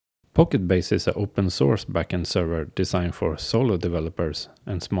PocketBase is an open source backend server designed for solo developers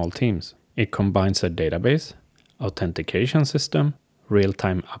and small teams. It combines a database, authentication system,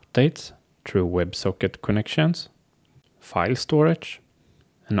 real-time updates through WebSocket connections, file storage,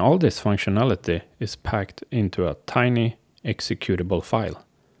 and all this functionality is packed into a tiny executable file.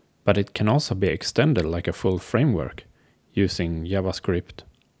 But it can also be extended like a full framework using JavaScript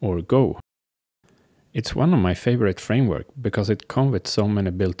or Go. It's one of my favorite frameworks because it comes with so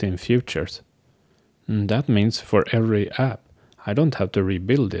many built-in features. And that means for every app, I don't have to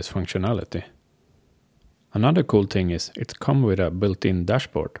rebuild this functionality. Another cool thing is it comes with a built-in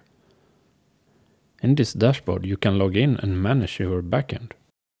dashboard. In this dashboard, you can log in and manage your backend.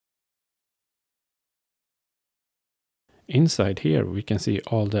 Inside here, we can see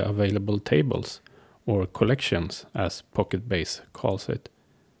all the available tables or collections, as PocketBase calls it.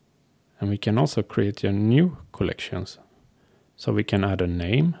 And we can also create new collections. So we can add a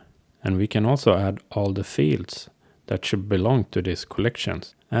name, and we can also add all the fields that should belong to these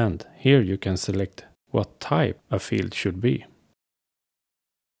collections. And here you can select what type a field should be.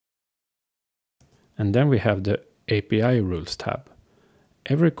 And then we have the API rules tab.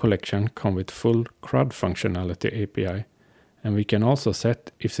 Every collection comes with full CRUD functionality API, and we can also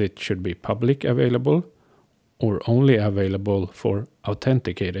set if it should be public available or only available for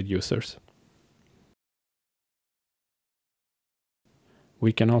authenticated users.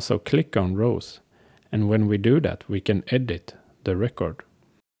 We can also click on rows, and when we do that, we can edit the record.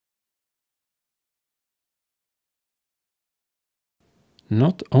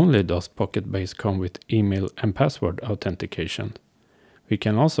 Not only does PocketBase come with email and password authentication, we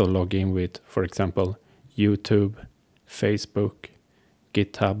can also log in with, for example, YouTube, Facebook,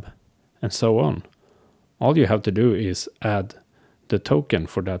 GitHub, and so on. All you have to do is add the token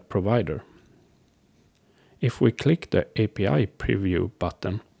for that provider. If we click the API preview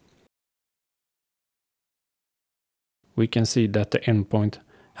button, we can see that the endpoint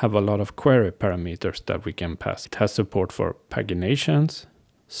have a lot of query parameters that we can pass. It has support for paginations,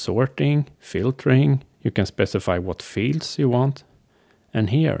 sorting, filtering. You can specify what fields you want.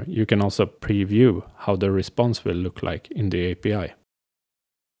 And here you can also preview how the response will look like in the API.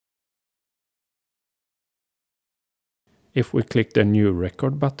 If we click the new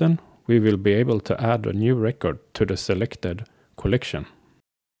record button, we will be able to add a new record to the selected collection.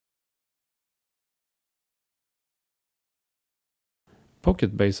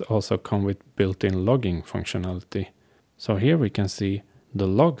 PocketBase also comes with built-in logging functionality. So here we can see the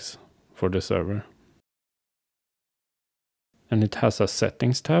logs for the server. And it has a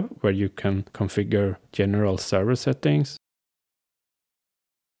settings tab where you can configure general server settings,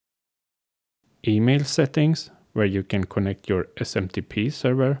 email settings where you can connect your SMTP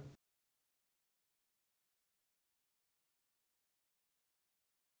server,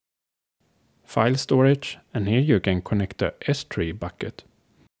 file storage, and here you can connect the S3 bucket.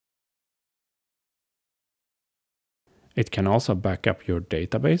 It can also back up your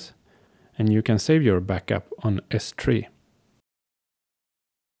database, and you can save your backup on S3.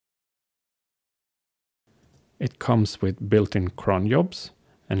 It comes with built-in cron jobs,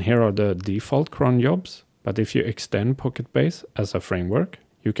 and here are the default cron jobs. But if you extend PocketBase as a framework,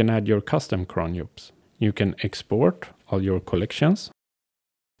 you can add your custom cron jobs. You can export all your collections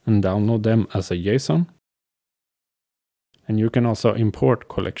and download them as a JSON. And you can also import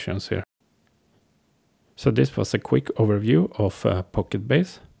collections here. So this was a quick overview of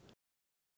PocketBase.